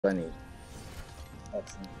I need.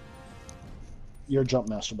 Excellent. You're a jump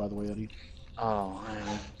master, by the way, Eddie. Oh,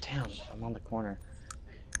 damn! I'm on the corner.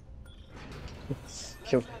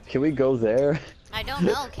 Can we go there? I don't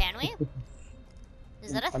know. Can we?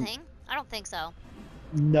 Is that a thing? I don't think so.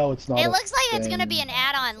 No, it's not. It looks like it's gonna be an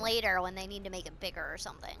add-on later when they need to make it bigger or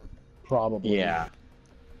something. Probably. Yeah.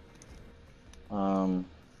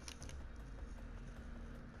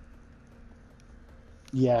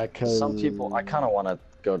 Yeah, cause some people. I kind of want to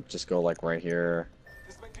just go like right here.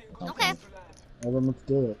 Okay. Well, then let's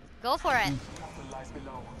do it. Go for it.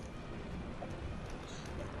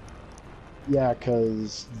 Yeah,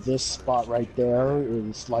 cause this spot right there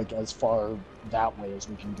is like as far that way as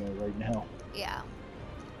we can go right now. Yeah.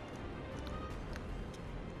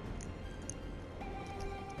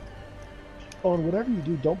 Oh, and whatever you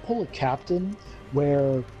do, don't pull a captain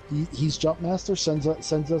where he's jump master, sends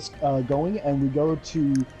us going, and we go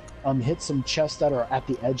to hit some chests that are at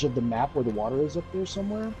the edge of the map where the water is up there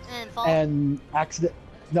somewhere, and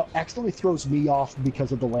accidentally throws me off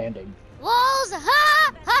because of the landing. Lols!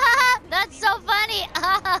 Ha! Ha ha! That's so funny!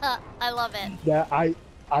 I love it. Yeah, I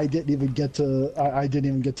didn't even get to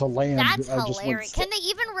land. That's I just hilarious. Can they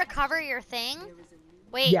even recover your thing?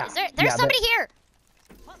 Wait, yeah, there's somebody here.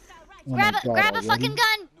 Oh grab a already? fucking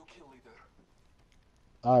gun.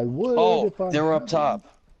 I would. Oh, if I they were up top.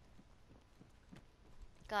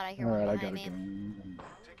 God, I hear All one right, I behind gotta me. go.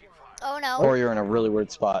 Oh no. Or you're in a really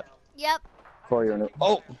weird spot. Yep. Or you're in a.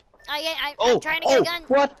 Oh. I'm trying to get a gun.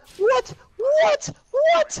 What?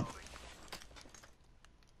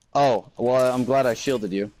 Oh, well, I'm glad I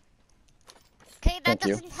shielded you. Okay, that Thank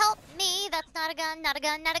you. doesn't help me. That's not a gun, not a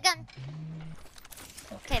gun, not a gun.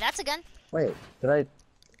 Okay, that's a gun. Wait, did I?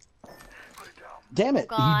 Damn it!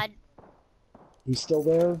 Oh, God. He's still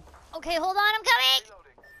there. Okay, hold on, I'm coming.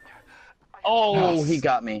 Oh, he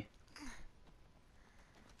got me.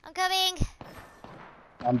 I'm coming.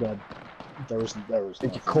 I'm dead. There was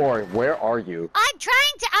nothing. Corey, where are you? I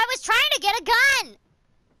was trying to get a gun.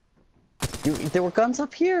 There were guns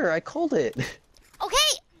up here. I called it.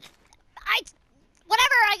 Okay.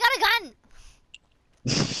 Whatever, I got a gun.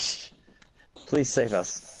 Please save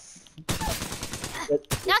us.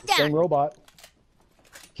 Knock down. Same robot.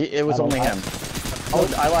 It was only him. Oh,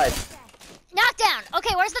 I lied. Knock down.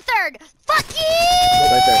 Okay, where's the third? Fuck you!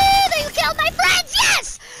 Right there. You killed my friends.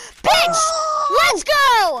 Yes, bitch. Let's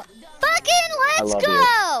go. Fucking let's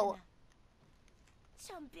go.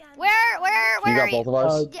 Where? You got both of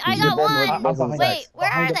us? I got one. Wait, where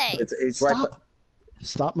are they? It's right.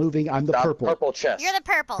 Stop moving. I'm the purple. Purple chest. You're the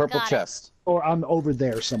purple. Purple got chest. Or I'm over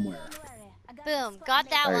there somewhere. It. Boom. Got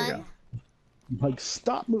that There you one. go. Like,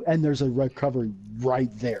 stop moving. And there's a recovery right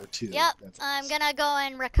there, too. Yep. That's I'm gonna go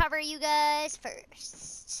and recover you guys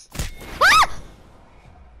first. Ah!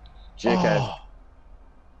 JK. Oh.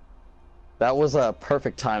 That was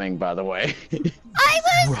perfect timing, by the way. I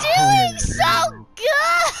was doing so good!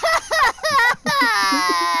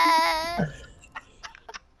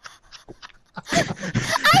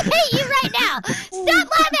 I hate you right now! Stop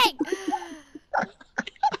laughing!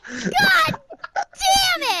 God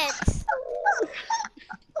damn it!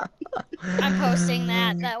 I'm posting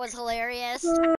that. That was hilarious.